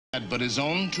Had but his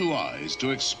own two eyes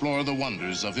to explore the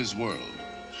wonders of his world.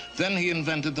 Then he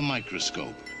invented the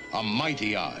microscope, a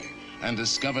mighty eye, and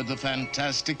discovered the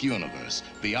fantastic universe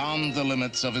beyond the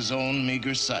limits of his own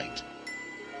meager sight.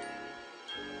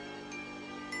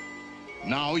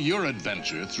 Now your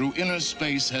adventure through inner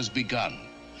space has begun.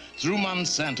 Through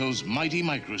Monsanto's mighty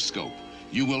microscope,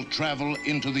 you will travel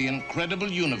into the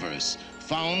incredible universe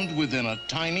found within a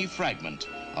tiny fragment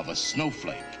of a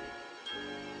snowflake.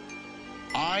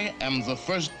 I am the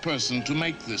first person to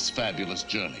make this fabulous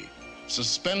journey.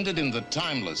 Suspended in the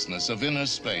timelessness of inner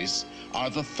space are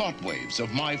the thought waves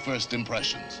of my first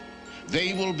impressions.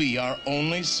 They will be our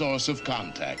only source of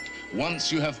contact once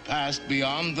you have passed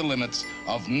beyond the limits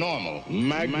of normal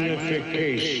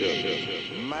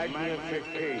magnification.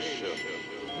 Magnification.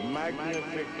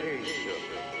 Magnification.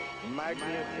 Magnification.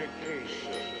 Magnification.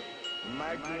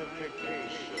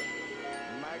 Magnification.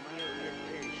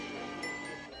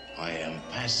 I am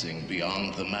passing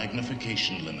beyond the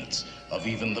magnification limits of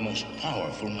even the most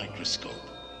powerful microscope.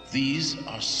 These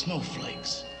are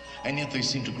snowflakes, and yet they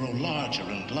seem to grow larger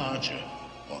and larger.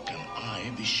 Or can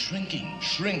I be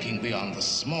shrinking beyond the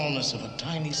smallness of a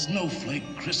tiny snowflake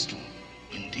crystal?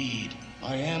 Indeed,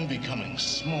 I am becoming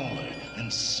smaller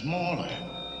and smaller.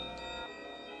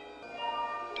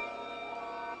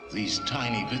 These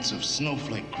tiny bits of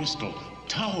snowflake crystal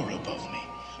tower above me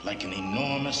like an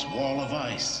enormous wall of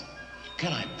ice.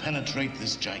 Can I penetrate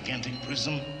this gigantic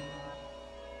prism?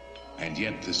 And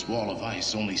yet this wall of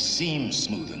ice only seems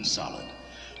smooth and solid.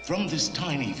 From this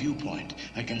tiny viewpoint,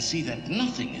 I can see that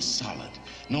nothing is solid,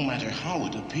 no matter how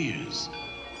it appears.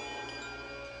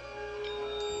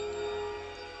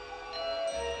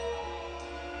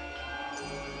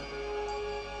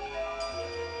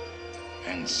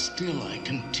 And still I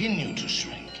continue to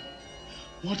shrink.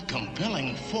 What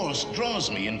compelling force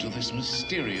draws me into this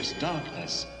mysterious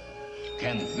darkness?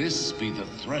 Can this be the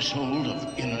threshold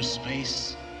of inner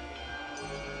space?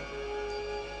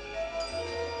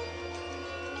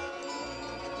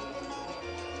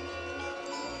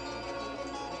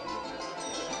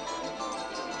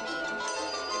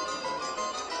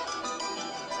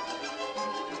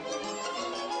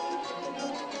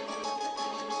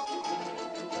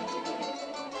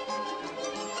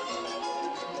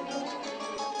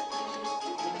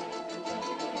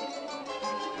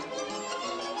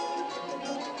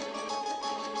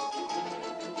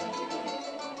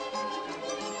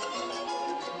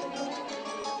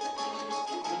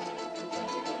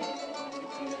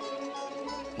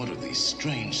 What are these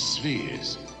strange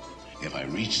spheres? Have I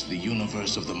reached the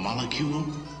universe of the molecule?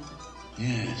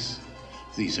 Yes,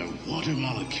 these are water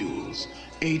molecules,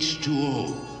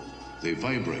 H2O. They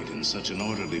vibrate in such an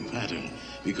orderly pattern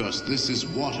because this is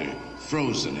water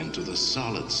frozen into the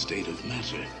solid state of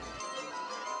matter.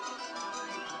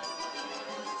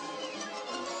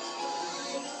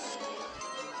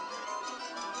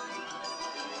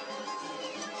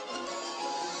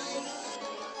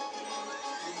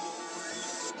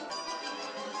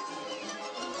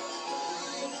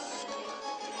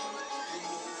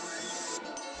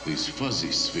 These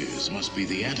fuzzy spheres must be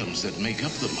the atoms that make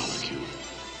up the molecule.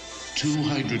 2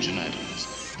 hydrogen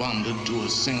atoms bonded to a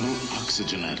single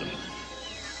oxygen atom.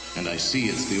 And I see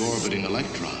it's the orbiting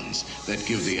electrons that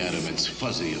give the atom its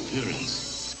fuzzy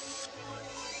appearance.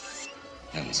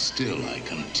 And still I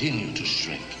continue to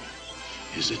shrink.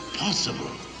 Is it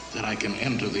possible that I can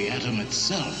enter the atom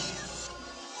itself?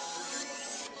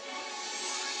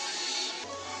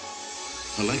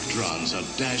 Electrons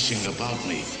are dashing about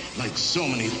me like so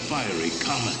many fiery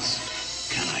comets.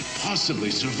 Can I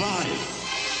possibly survive?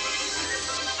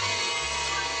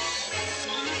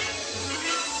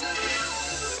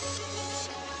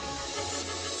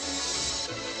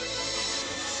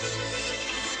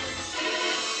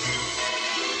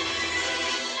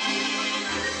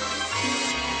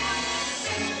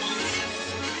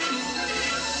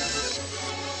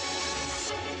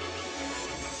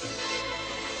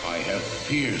 I have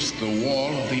pierced the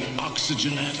wall of the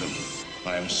oxygen atom.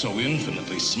 I am so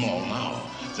infinitely small now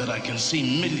that I can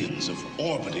see millions of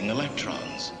orbiting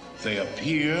electrons. They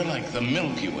appear like the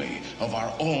Milky Way of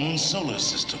our own solar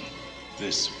system.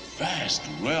 This vast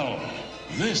realm,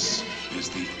 this is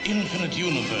the infinite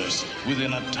universe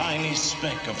within a tiny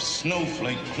speck of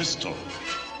snowflake crystal.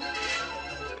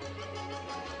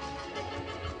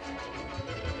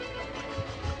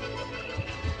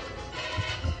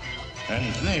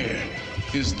 And there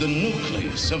is the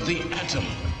nucleus of the atom.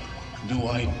 Do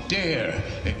I dare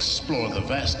explore the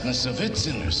vastness of its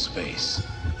inner space?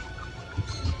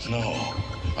 No,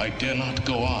 I dare not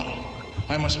go on.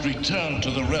 I must return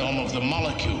to the realm of the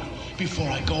molecule before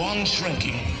I go on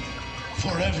shrinking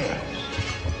forever.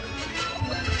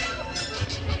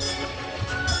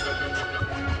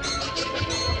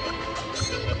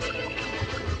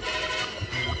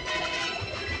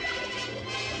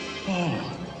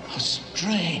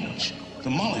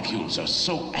 molecules are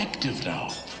so active now.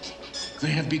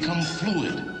 They have become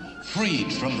fluid,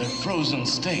 freed from their frozen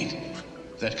state.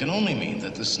 That can only mean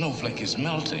that the snowflake is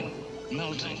melting.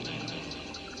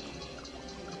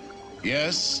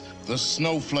 Yes, the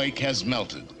snowflake has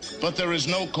melted, but there is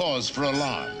no cause for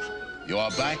alarm. You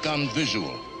are back on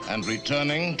visual and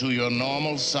returning to your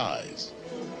normal size.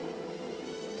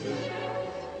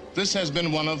 This has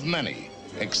been one of many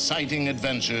exciting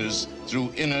adventures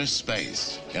through inner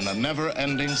space in a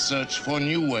never-ending search for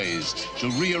new ways to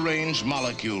rearrange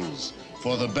molecules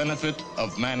for the benefit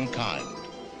of mankind.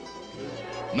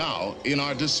 Now, in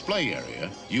our display area,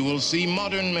 you will see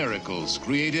modern miracles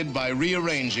created by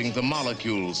rearranging the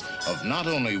molecules of not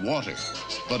only water,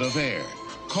 but of air,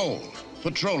 coal,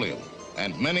 petroleum,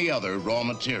 and many other raw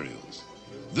materials.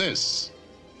 This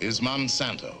is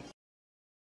Monsanto.